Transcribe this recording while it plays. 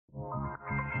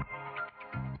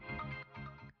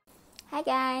Hi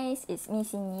guys, it's me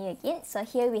Cindy again. So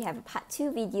here we have a part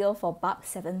 2 video for BAP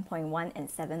 7.1 and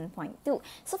 7.2.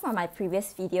 So for my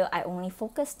previous video, I only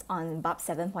focused on BAP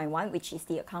 7.1, which is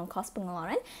the account Kos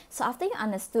Pengeluaran. So after you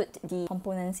understood the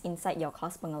components inside your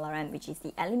Kos Pengeluaran, which is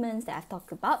the elements that I've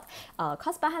talked about,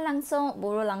 kos bahan langsung,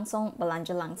 buruh langsung,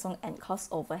 belanja langsung, and cost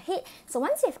overhead. So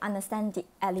once you've understand the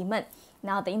element,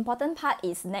 now the important part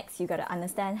is next you gotta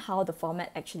understand how the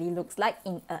format actually looks like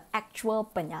in an actual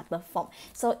penyata form.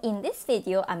 So in this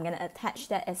video, I'm gonna attach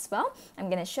that as well.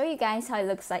 I'm gonna show you guys how it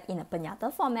looks like in a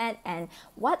penyata format and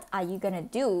what are you gonna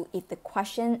do if the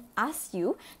question asks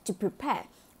you to prepare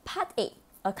part A,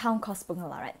 account Kos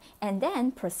Pengeluaran, and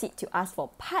then proceed to ask for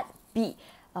part B,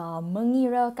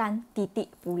 mengirakan titik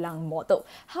pulang modal.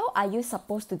 How are you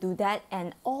supposed to do that?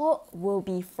 And all will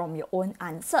be from your own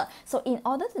answer. So in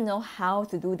order to know how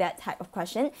to do that type of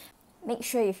question, make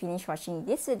sure you finish watching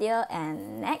this video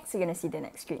and next you're gonna see the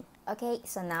next screen. Okay,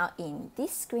 so now in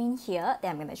this screen here that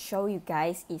I'm going to show you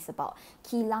guys is about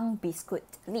Kilang Biscuit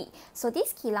Li. So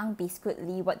this Kilang Biscuit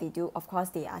Li, what they do, of course,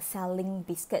 they are selling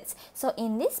biscuits. So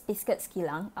in this biscuits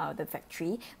Kilang, the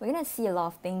factory, we're going to see a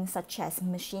lot of things such as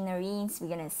machineries,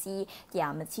 we're going to see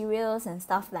their materials and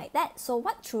stuff like that. So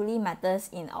what truly matters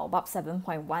in our BAP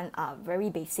 7.1 are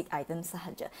very basic items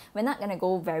sahaja. We're not going to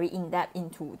go very in-depth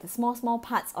into the small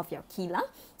parts of your Kilang.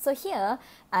 So here,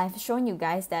 I've shown you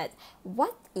guys that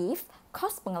what if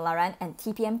Kos Pengeluaran and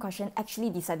TPM question actually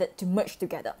decided to merge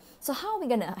together. So how are we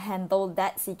going to handle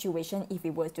that situation if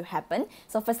it were to happen?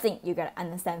 So first thing, you got to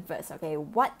understand first, okay,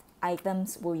 what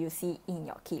items will you see in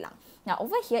your Kilang? Now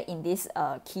over here in this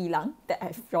Kilang that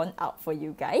I've drawn out for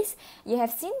you guys, you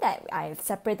have seen that I've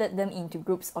separated them into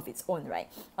groups of its own, right?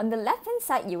 On the left hand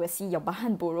side, you will see your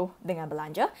bahan buruh dengan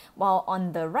belanja, while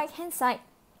on the right hand side,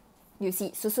 you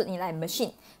see susut nilai machine,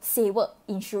 sewa,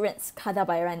 insurance, kadar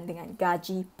bayaran dengan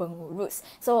gaji pengurus.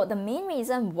 So the main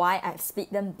reason why I've split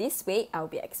them this way, I'll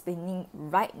be explaining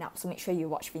right now. So make sure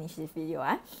you finish this video.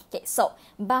 Okay, so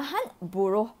bahan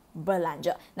buruh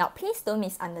belanja. Now please don't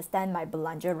misunderstand my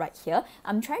belanja right here.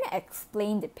 I'm trying to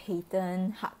explain the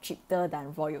patent, hak cipta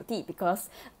dan royalty because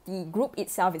the group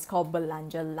itself is called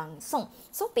belanja langsung.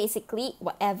 So basically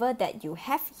whatever that you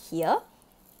have here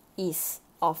is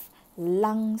of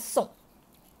langsung.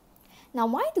 Now,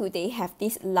 why do they have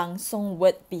this langsung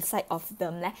word beside of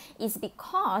them? It's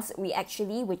because we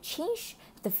actually will change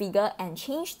the figure and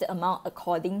change the amount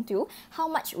according to how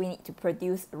much we need to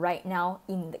produce right now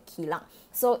in the kilang.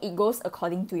 So it goes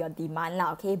according to your demand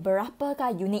lah, okay?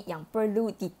 Berapakah unit yang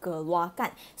perlu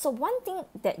dikeluarkan? So one thing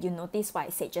that you notice what I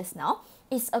said just now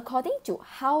is according to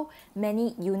how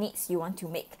many units you want to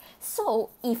make.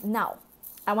 So if now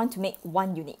I want to make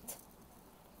 1 unit,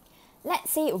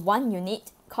 let's say 1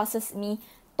 unit costs me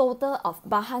total of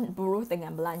bahan buruh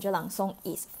dengan belanja langsung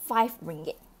is 5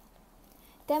 ringgit.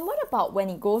 Then what about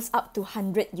when it goes up to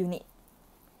 100 unit?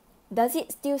 Does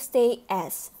it still stay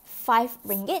as 5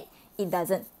 ringgit? It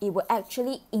doesn't. It will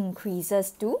actually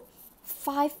increases to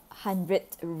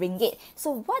 500 ringgit.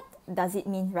 So what does it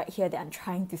mean right here that I'm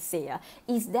trying to say?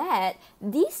 Is that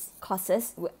these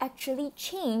costs will actually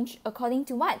change according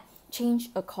to what?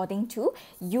 Change according to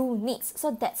units.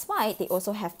 So that's why they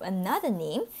also have another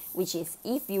name, which is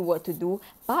if you were to do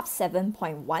BAP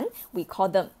 7.1, we call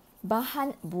them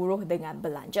bahan buruh dengan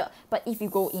belanja. But if you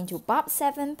go into BAP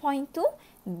 7.2,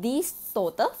 this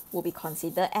total will be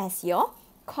considered as your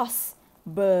kos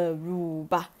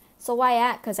berubah. So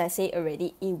why? Because I say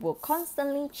already, it will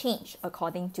constantly change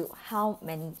according to how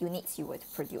many units you were to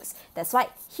produce. That's why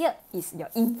here is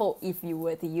your info if you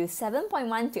were to use 7.1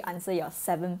 to answer your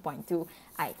 7.2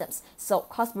 items. So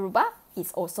kos berubah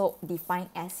is also defined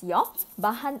as your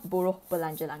bahan buruh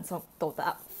belanja langsung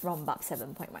total up from BAP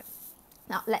 7.1.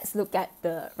 Now let's look at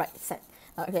the right side.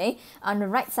 Okay, on the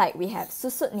right side, we have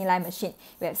susut nilai machine,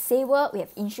 we have sewa, we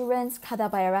have insurance, kadar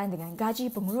bayaran dengan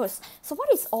gaji pengurus. So what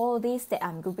is all this that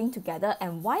I'm grouping together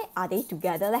and why are they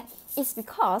together? It's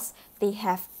because they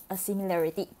have a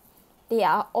similarity. They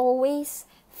are always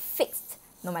fixed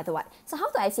no matter what. So how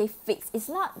do I say fixed?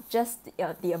 It's not just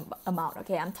the amount,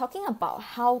 okay? I'm talking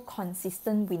about how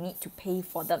consistent we need to pay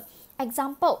for them.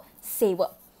 Example,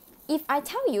 sewa. If I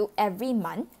tell you every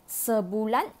month,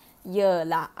 sebulan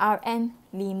ialah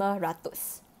RM500.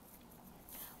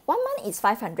 1 month is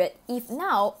 500. If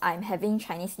now I'm having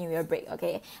Chinese New Year break,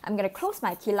 okay, I'm gonna close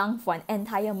my kilang for an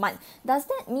entire month. Does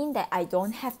that mean that I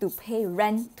don't have to pay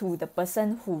rent to the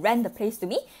person who rent the place to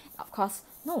me? Of course,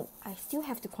 no. I still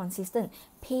have to consistent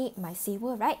pay my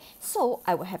sewa, right? So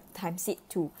I will have to times it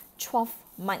to 12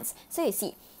 months. So you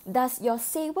see, does your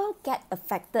sewa get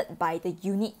affected by the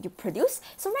unit you produce?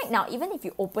 So right now, even if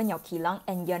you open your kilang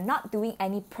and you're not doing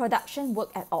any production work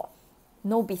at all,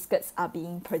 no biscuits are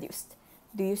being produced.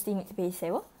 Do you still need to pay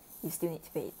sewa? You still need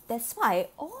to pay. That's why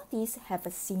all these have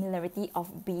a similarity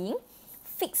of being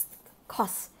fixed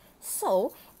costs.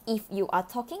 So if you are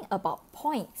talking about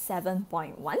point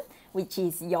 7.1, which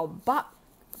is your bab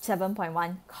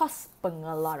 7.1 Kos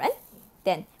Pengeluaran,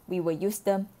 then we will use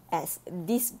them as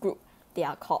this group. They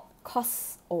are called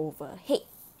cost overhead.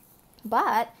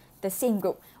 But the same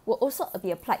group will also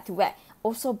be applied to where?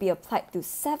 Also be applied to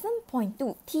 7.2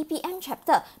 TPM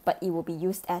chapter, but it will be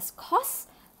used as cost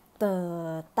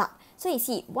tetap. So you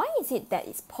see, why is it that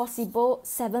it's possible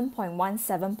 7.1,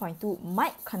 7.2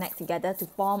 might connect together to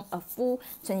form a full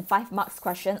 25 marks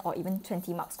question or even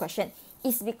 20 marks question?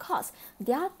 It's because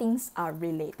their things are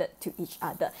related to each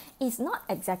other. It's not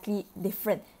exactly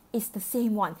different. It's the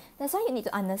same one. That's why you need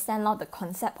to understand the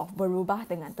concept of berubah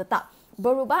dengan tetap.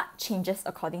 Berubah changes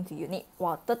according to unit,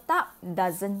 while tetap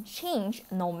doesn't change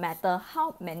no matter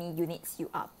how many units you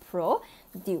are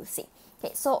producing.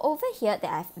 Okay, so over here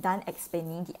that I've done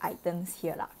explaining the items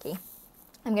here, okay.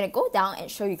 I'm going to go down and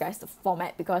show you guys the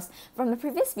format, because from the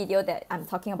previous video that I'm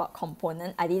talking about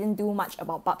component, I didn't do much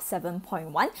about bab 7.1.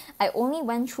 I only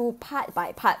went through part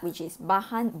by part, which is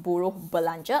bahan buruh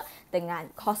belanja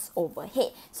dengan cost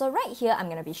overhead. So right here, I'm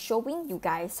going to be showing you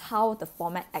guys how the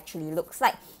format actually looks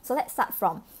like. So let's start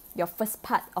from your first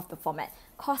part of the format,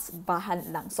 cost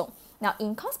bahan langsung. Now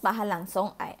in cost bahan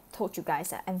langsung, I told you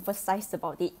guys, I emphasized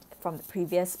about it from the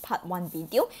previous part 1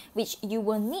 video, which you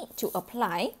will need to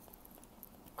apply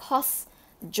cost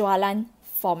jualan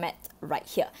format right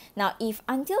here. Now, if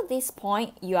until this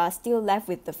point you are still left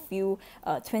with the few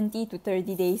 20 to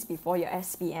 30 days before your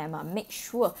SPM, make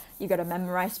sure you got to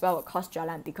memorize well a cost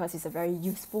jualan, because it's a very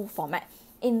useful format.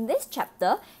 In this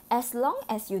chapter, as long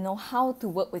as you know how to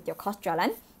work with your cost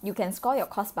jualan, you can score your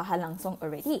cost bahan langsung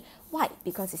already. Why?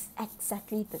 Because it's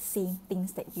exactly the same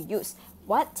things that you use.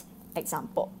 What?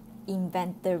 Example,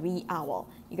 inventory hour.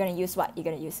 You're going to use what? You're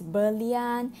going to use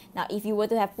belian. Now, if you were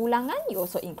to have pulangan, you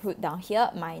also include down here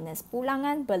minus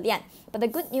pulangan belian. But the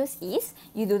good news is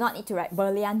you do not need to write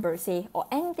belian per se or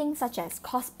anything such as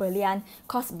cost belian,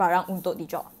 cost barang untuk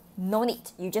dijual. No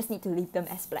need. You just need to leave them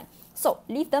as blank. So,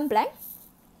 leave them blank.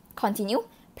 Continue.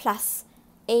 Plus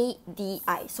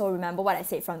ADI. So remember what I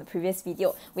said from the previous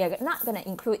video. We are not going to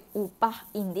include upah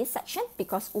in this section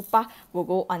because upah will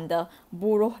go under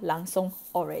buruh langsung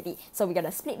already. So we're going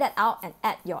to split that out and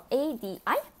add your ADI.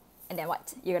 And then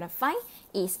what you're going to find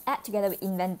is add together with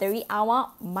inventory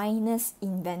hour minus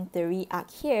inventory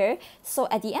akhir. So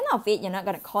at the end of it, you're not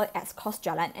going to call it as cost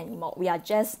jalan anymore. We are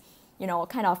just,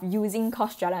 kind of using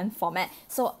cost jalan format.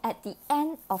 So at the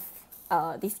end of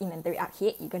this inventory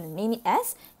akhir, you're going to name it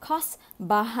as cost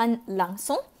bahan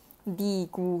langsung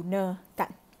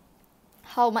digunakan.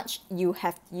 How much you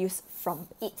have used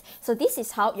from it. So this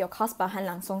is how your cost bahan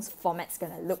langsung's format is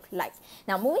going to look like.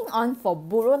 Now moving on for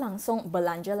buruh langsung,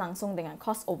 belanja langsung dengan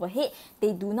cost overhead,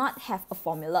 they do not have a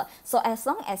formula. So as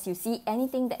long as you see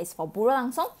anything that is for buruh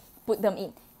langsung, put them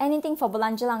in. Anything for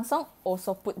belanja langsung,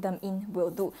 also put them in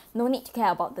will do. No need to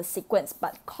care about the sequence,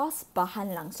 but cost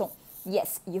bahan langsung,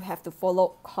 yes, you have to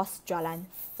follow cost jualan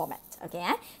format. Okay,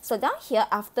 so down here,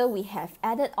 after we have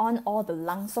added on all the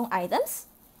langsung items,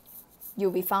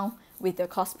 you'll be found with the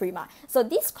cost prima. So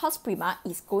this cost prima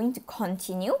is going to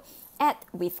continue add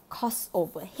with cost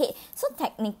overhead. So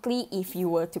technically, if you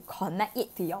were to connect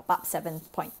it to your bab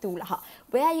 7.2,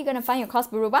 where are you going to find your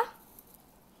cost berubah?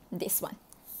 This one.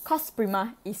 Cost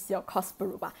prima is your cost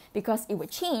berubah because it will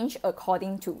change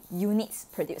according to units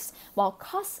produced, while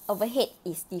cost overhead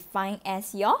is defined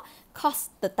as your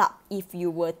cost tetap if you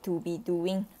were to be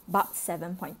doing bab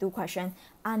 7.2 question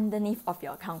underneath of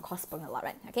your account cost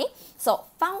pengeluaran. Okay, so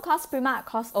found cost prima,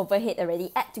 cost overhead already,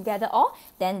 add together all.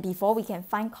 Then before we can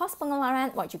find cost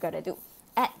pengeluaran, what you gotta do?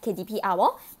 Add KDP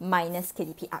hour minus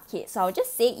KDP akhir. So I'll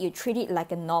just say you treat it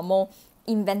like a normal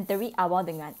inventory hour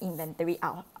dengan inventory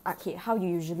hour akhir. How you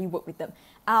usually work with them?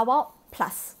 Hour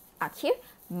plus akhir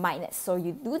minus. So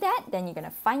you do that, then you're going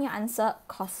to find your answer,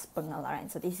 cost pengeluaran.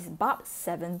 So this is bab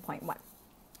 7.1.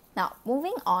 Now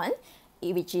moving on,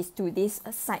 which is to this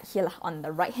side here on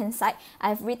the right hand side,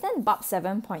 I've written bab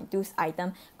 7.2's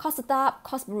item, cost tetap,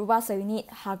 cost berubah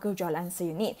seunit, harga jualan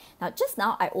seunit. Now just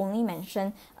now I only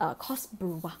mentioned cost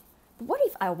berubah. What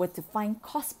if I were to find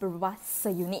cost berubah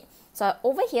seunit? So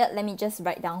over here, let me just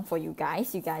write down for you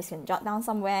guys. You guys can jot down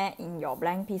somewhere in your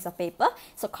blank piece of paper.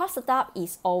 So cost tetap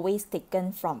is always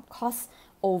taken from cost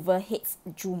overheads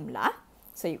jumlah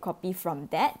So you copy from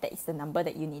that is the number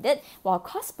that you needed. While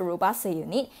kos berubah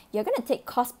seunit, you're going to take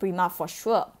kos prima for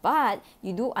sure, but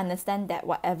you do understand that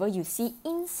whatever you see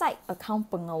inside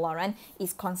account pengeluaran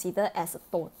is considered as a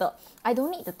total. I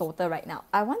don't need the total right now.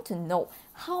 I want to know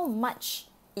how much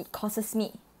it costs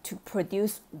me to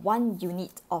produce 1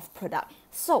 unit of product.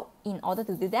 So in order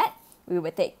to do that, we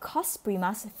will take kos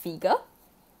prima's figure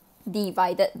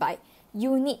divided by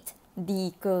unit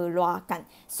dikeluarkan.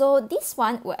 So this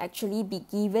one will actually be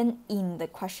given in the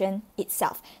question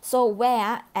itself. So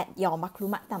where at your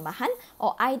maklumat tambahan,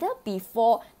 or either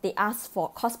before they ask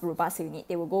for kos berubah seunit,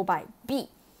 they will go by B,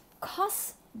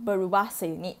 kos berubah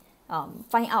seunit.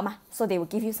 Find out mah. So they will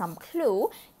give you some clue.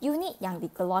 Unit yang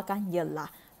dikeluarkan ialah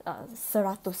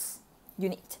 100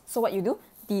 unit. So what you do?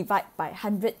 Divide by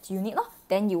 100 unit loh.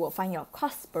 Then you will find your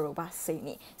kos berubah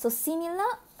seunit. So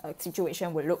similar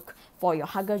situation will look for your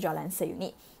harga jualan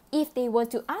seunit. If they were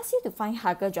to ask you to find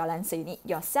harga jualan seunit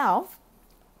yourself,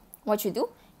 what you do?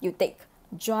 You take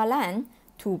jualan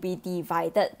to be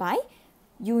divided by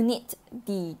unit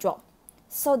dijual.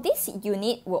 So this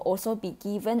unit will also be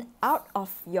given out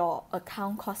of your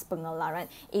account kos pengeluaran.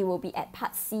 It will be at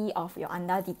part C of your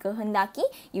anda dikehendaki.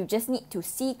 You just need to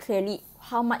see clearly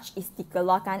how much is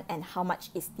dikeluarkan and how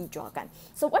much is dijualkan.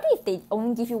 So what if they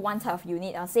only give you one type of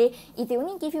unit? I'll say if they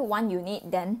only give you 1 unit,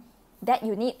 then that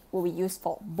unit will be used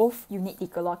for both unit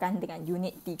dikeluarkan dengan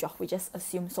unit dijual. We just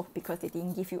assume so because they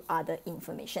didn't give you other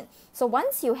information. So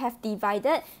once you have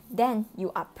divided, then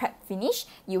you are prep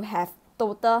finished. You have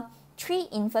total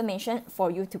 3 information for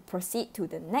you to proceed to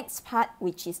the next part,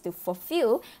 which is to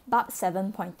fulfill BAP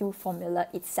 7.2 formula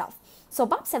itself. So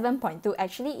BAP 7.2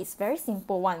 actually is very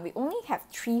simple one. We only have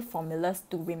 3 formulas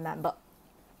to remember.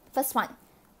 First one,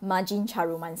 margin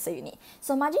caruman seunit.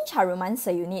 So margin caruman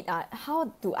seunit, how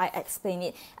do I explain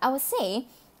it? I would say,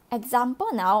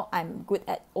 example now, I'm good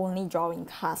at only drawing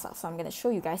cars. So I'm going to show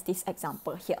you guys this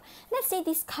example here. Let's say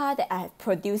this car that I have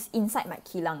produced inside my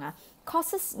kilang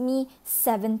costs me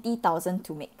 70,000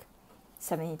 to make.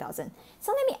 70,000.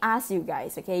 So let me ask you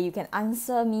guys, okay, you can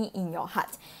answer me in your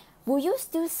heart. Will you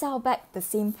still sell back the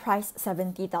same price,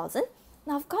 70,000?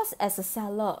 Now, of course, as a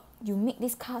seller, you make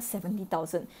this car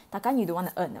 70,000. Takkan you don't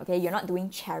want to earn, okay? You're not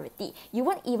doing charity. You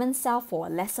won't even sell for a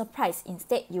lesser price.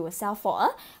 Instead, you will sell for a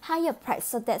higher price.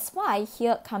 So that's why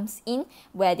here comes in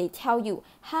where they tell you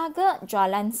harga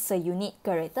jualan seunit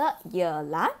kereta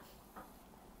ialah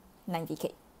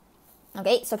 90k.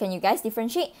 Okay, so can you guys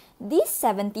differentiate? This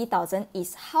 70,000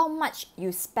 is how much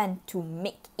you spend to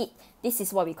make it. This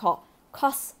is what we call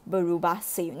kos berubah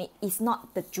seunit. Is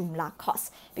not the jumlah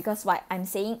cost. Because why? I'm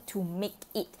saying to make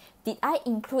it. Did I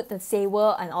include the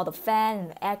sewa and all the fan and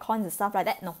the aircon and stuff like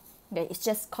that? No. Okay, it's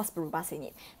just kos berubah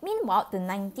seunit. Meanwhile, the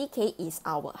 90k is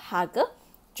our harga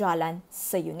jualan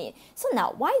seunit. So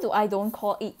now, why do I don't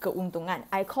call it keuntungan?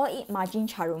 I call it margin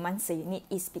caruman seunit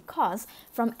is because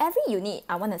from every unit,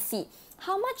 I want to see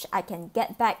how much I can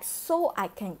get back so I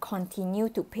can continue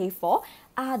to pay for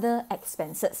other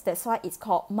expenses. That's why it's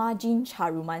called margin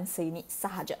caruman seunit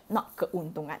sahaja, not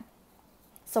keuntungan.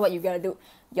 So what you gotta do?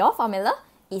 Your formula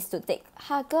is to take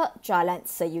harga jualan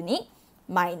seunit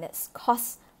minus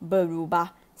kos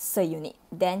berubah seunit.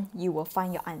 Then you will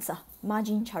find your answer.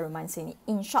 Margin caruman seunit.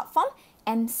 In short form,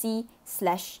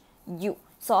 MC/U.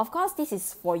 So of course, this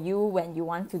is for you when you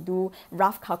want to do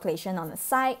rough calculation on the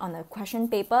side, on a question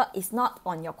paper. It's not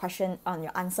on your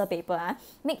answer paper.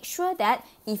 Make sure that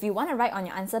if you want to write on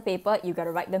your answer paper, you got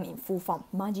to write them in full form.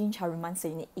 Margin caruman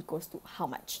seunit equals to how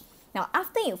much? Now,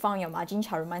 after you found your margin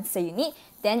caruman seunit,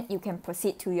 then you can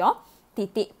proceed to your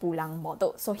titik pulang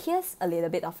model. So here's a little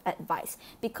bit of advice.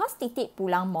 Because titik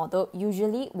pulang model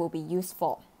usually will be used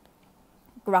for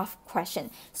graph question.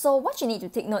 So what you need to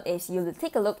take note is you will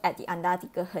take a look at the anda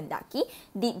dikehendaki.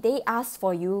 Did they ask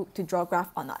for you to draw graph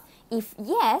or not? If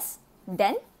yes,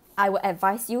 then I will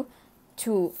advise you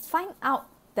to find out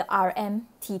the RM,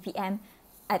 TPM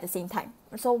at the same time.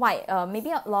 So why?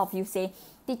 Maybe a lot of you say,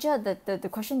 teacher, the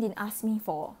question didn't ask me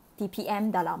for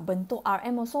TPM dalam bentuk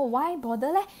RM also. Why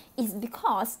bother leh? It's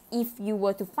because if you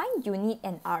were to find unit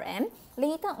and RM,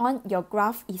 later on your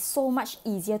graph is so much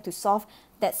easier to solve.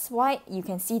 That's why you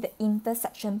can see the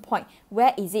intersection point.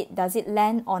 Where is it? Does it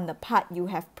land on the part you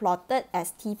have plotted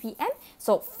as TPM?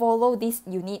 So follow this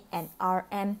unit and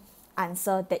RM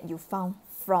answer that you found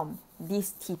from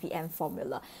this TPM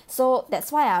formula. So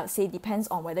that's why I would say depends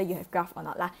on whether you have graph or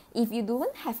not lah. If you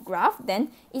don't have graph,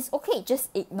 then it's okay, just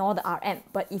ignore the RM.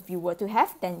 But if you were to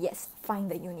have, then yes,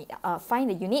 find the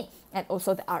unit and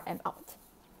also the RM out.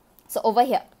 So over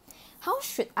here, how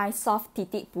should I solve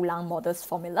titik pulang models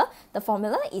formula? The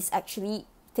formula is actually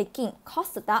taking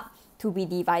kos tetap to be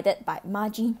divided by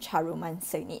margin caruman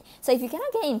seunit. So if you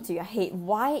cannot get into your head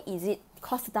why is it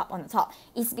kos tetap on the top,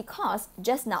 it's because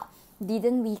just now,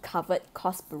 didn't we covered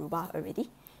kos berubah already?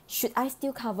 Should I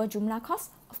still cover jumlah kos?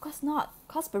 Of course not.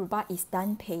 Kos berubah is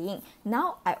done paying.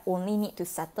 Now I only need to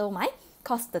settle my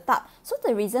kos tetap. So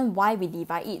the reason why we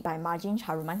divide it by margin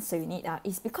caruman seunit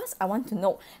is because I want to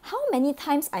know how many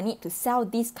times I need to sell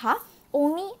this car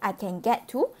only I can get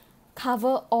to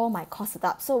cover all my kos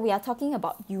tetap. So we are talking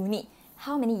about unit.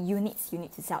 How many units you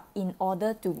need to sell in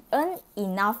order to earn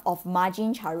enough of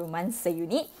margin caruman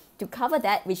seunit to cover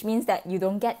that, which means that you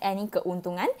don't get any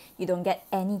keuntungan, you don't get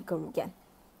any kerugian.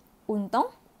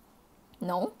 Untung?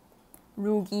 No.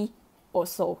 Rugi?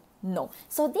 Also no.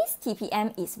 So this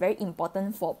TPM is very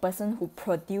important for a person who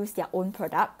produce their own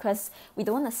product because we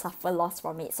don't want to suffer loss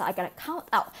from it. So I gotta count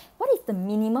out what is the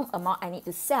minimum amount I need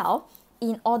to sell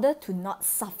in order to not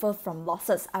suffer from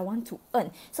losses I want to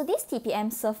earn. So this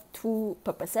TPM serves two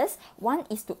purposes. One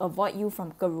is to avoid you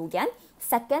from kerugian.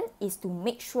 Second is to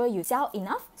make sure you sell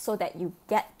enough so that you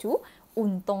get to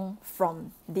untung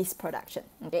from this production.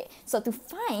 Okay, so to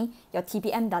find your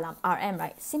TPM dalam RM,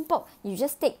 right, simple. You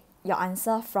just take your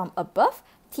answer from above.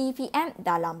 TPM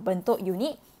dalam bentuk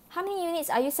unit. How many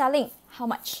units are you selling? How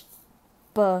much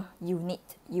per unit?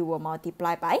 You will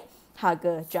multiply by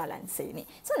harga jualan seunit.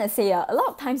 So let's say a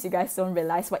lot of times you guys don't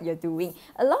realize what you're doing.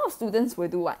 A lot of students will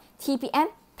do what? TPM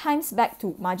times back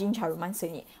to margin caruman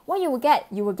seunit. What you will get?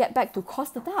 You will get back to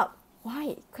kos tetap.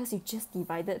 Why? Because you just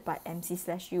divided by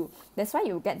MC/U. That's why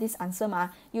you get this answer ma.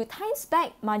 You times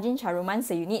back margin caruman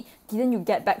seunit, didn't you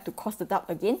get back to kos tetap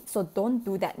again? So don't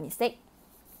do that mistake.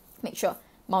 Make sure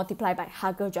multiply by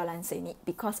harga jualan seunit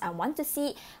because I want to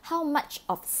see how much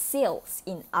of sales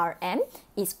in RM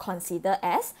is considered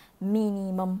as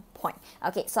minimum point.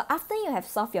 Okay, so after you have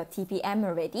solved your TPM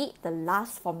already, the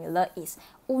last formula is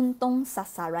untung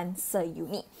sasaran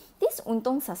seunit. This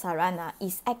untung sasaran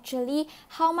is actually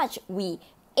how much we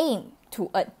aim to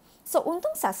earn. So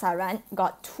untung sasaran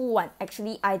got two one,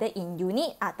 actually either in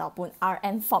unit ataupun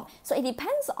RM form. So it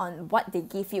depends on what they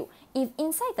give you. If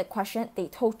inside the question they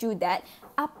told you that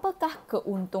apakah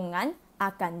keuntungan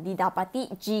akan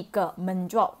didapati jika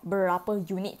menjual berapa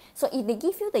unit. So if they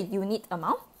give you the unit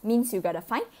amount, means you gotta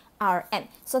find RM.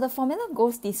 So the formula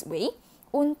goes this way.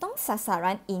 Untung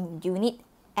sasaran in unit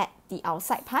at the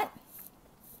outside part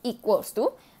equals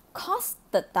to kos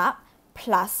tetap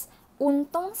plus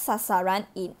untung sasaran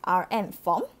in RM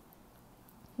form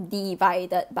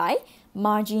divided by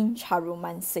margin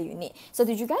caruman seunit. So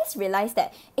did you guys realize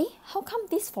that, how come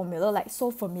this formula like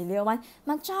so familiar one?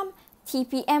 Macam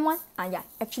TPM one? Yeah,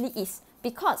 actually is.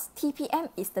 Because TPM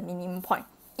is the minimum point.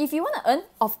 If you want to earn,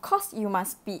 of course you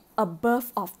must be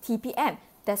above of TPM.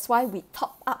 That's why we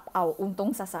top up our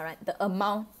untung sasaran, the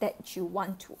amount that you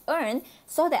want to earn,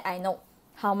 so that I know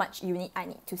how much unit I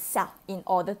need to sell in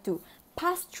order to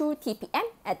pass through TPM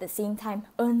at the same time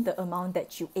earn the amount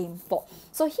that you aim for.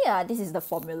 So here, this is the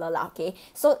formula lah, okay?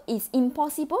 So it's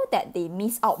impossible that they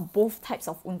miss out both types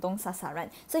of untung sasaran.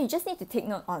 So you just need to take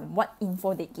note on what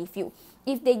info they give you.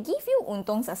 If they give you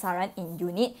untung sasaran in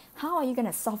unit, how are you going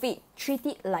to solve it? Treat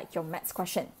it like your maths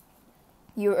question.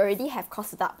 You already have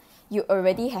kos tetap. You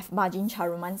already have margin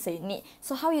caruman seunit.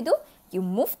 So how you do? You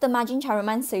move the margin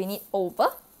caruman seunit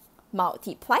over,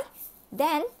 multiply,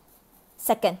 then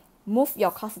second, move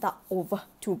your kos tetap over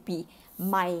to be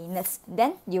minus.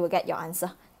 Then you will get your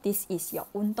answer. This is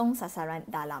your untung sasaran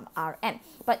dalam RM.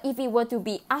 But if it were to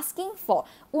be asking for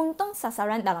untung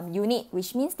sasaran dalam unit,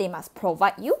 which means they must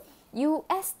provide you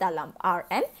US dalam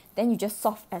RM, then you just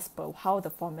solve as per how the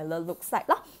formula looks like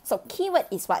lah. So keyword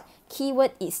is what?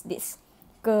 Keyword is this.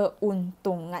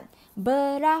 Keuntungan.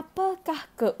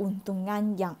 Berapakah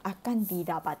keuntungan yang akan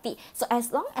didapati? So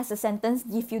as long as the sentence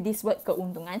give you this word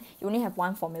keuntungan, you only have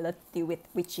one formula to deal with,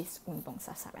 which is untung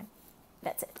sasaran.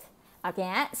 That's it.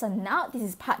 Okay, so now this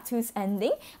is part 2's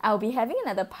ending. I'll be having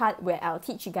another part where I'll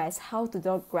teach you guys how to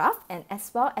draw graph and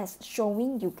as well as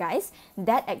showing you guys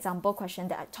that example question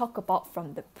that I talked about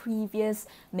from the previous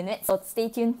minute. So stay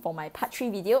tuned for my part 3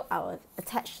 video. I will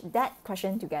attach that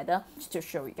question together to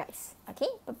show you guys. Okay,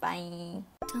 bye-bye.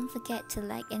 Don't forget to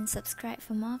like and subscribe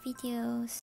for more videos.